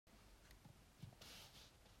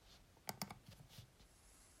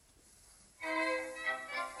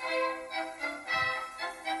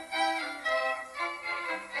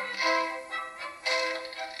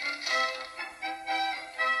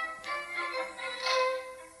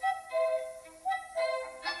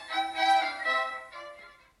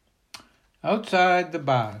outside the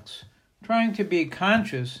box, trying to be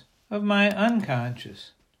conscious of my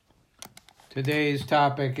unconscious. Today's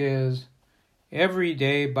topic is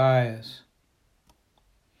everyday bias.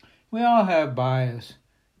 We all have bias.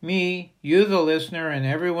 Me, you the listener, and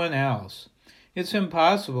everyone else. It's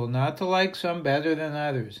impossible not to like some better than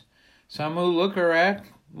others. Some who look or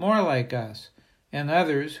act more like us, and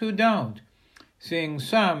others who don't, seeing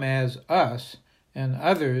some as us and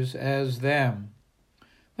others as them.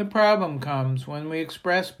 The problem comes when we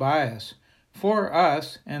express bias for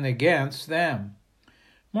us and against them.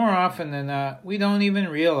 More often than not, we don't even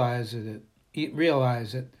realize it.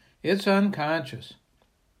 It's unconscious.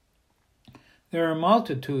 There are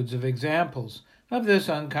multitudes of examples of this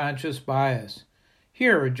unconscious bias.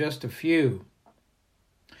 Here are just a few.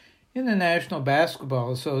 In the National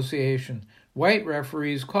Basketball Association, white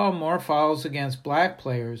referees call more fouls against black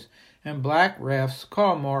players, and black refs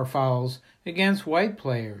call more fouls against white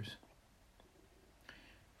players.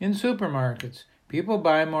 In supermarkets, people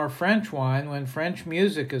buy more French wine when French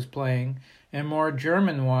music is playing, and more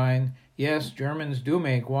German wine, yes, Germans do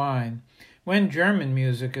make wine, when German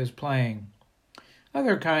music is playing.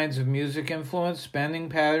 Other kinds of music influence spending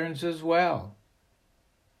patterns as well.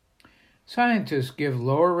 Scientists give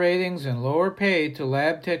lower ratings and lower pay to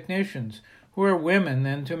lab technicians who are women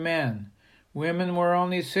than to men. Women were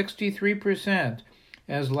only 63%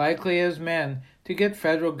 as likely as men to get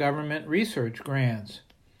federal government research grants.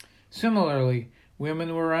 Similarly,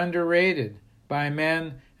 women were underrated by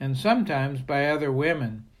men and sometimes by other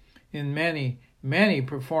women in many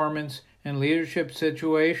performance and leadership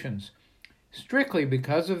situations, strictly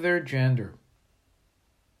because of their gender.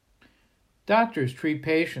 Doctors treat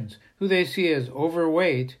patients who they see as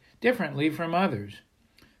overweight differently from others.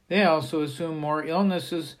 They also assume more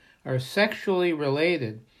illnesses are sexually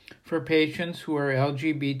related for patients who are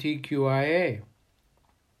LGBTQIA.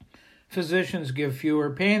 Physicians give fewer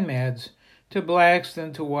pain meds to blacks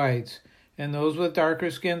than to whites, and those with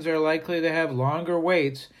darker skins are likely to have longer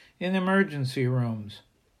waits in emergency rooms.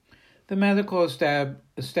 The medical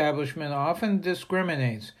establishment often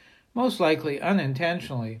discriminates, most likely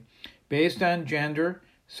unintentionally, based on gender,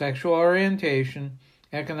 sexual orientation,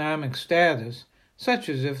 economic status, such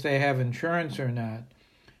as if they have insurance or not,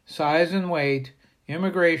 size and weight,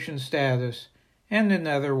 immigration status, and in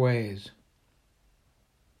other ways.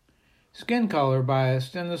 Skin color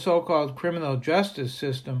bias in the so-called criminal justice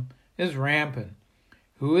system is rampant.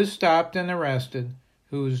 Who is stopped and arrested,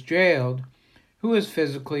 who is jailed, who is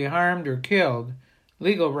physically harmed or killed,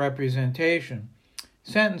 legal representation,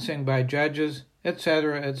 sentencing by judges,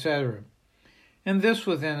 etc., etc. And this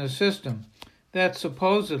within a system that's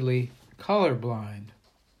supposedly colorblind.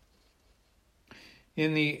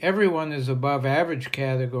 In the everyone is above average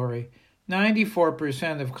category,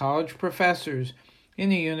 94% of college professors in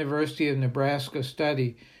the University of Nebraska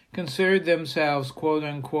study considered themselves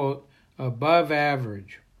quote-unquote above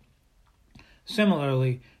average.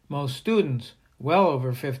 Similarly, most students, well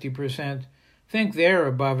over 50%, think they're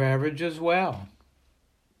above average as well.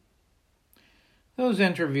 Those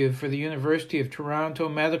interviewed for the University of Toronto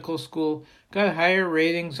Medical School got higher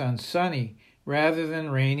ratings on sunny rather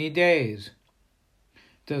than rainy days.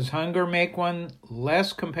 Does hunger make one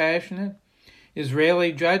less compassionate?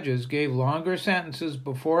 Israeli judges gave longer sentences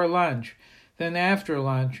before lunch than after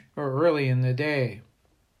lunch or early in the day.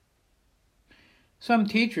 Some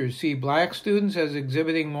teachers see black students as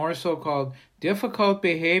exhibiting more so-called difficult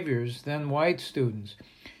behaviors than white students,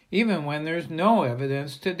 even when there's no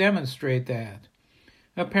evidence to demonstrate that.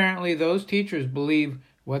 Apparently, those teachers believe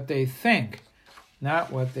what they think,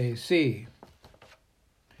 not what they see.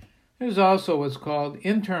 There's also what's called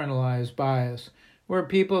internalized bias, where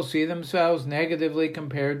people see themselves negatively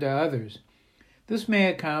compared to others. This may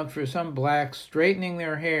account for some blacks straightening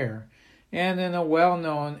their hair, and in a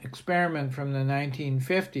well-known experiment from the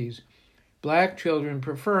 1950s, black children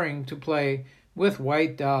preferring to play with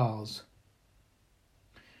white dolls.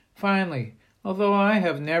 Finally, although I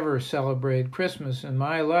have never celebrated Christmas in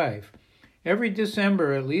my life, every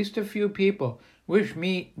December at least a few people wish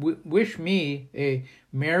me a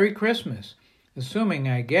Merry Christmas, assuming,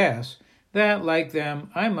 I guess, that, like them,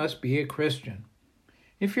 I must be a Christian.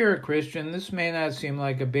 If you're a Christian, this may not seem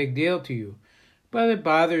like a big deal to you, but it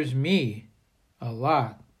bothers me a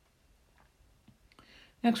lot.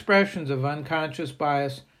 Expressions of unconscious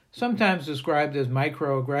bias, sometimes described as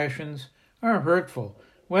microaggressions, are hurtful,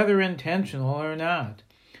 whether intentional or not.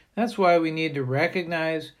 That's why we need to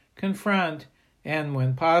recognize, confront, and,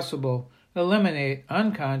 when possible, eliminate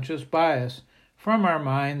unconscious bias from our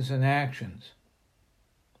minds and actions.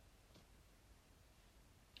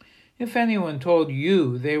 If anyone told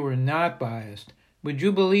you they were not biased, would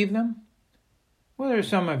you believe them? What are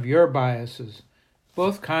some of your biases,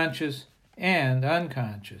 both conscious and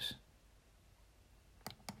unconscious?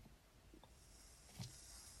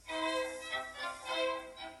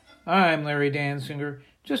 I'm Larry Dansinger,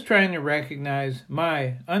 just trying to recognize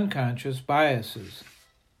my unconscious biases.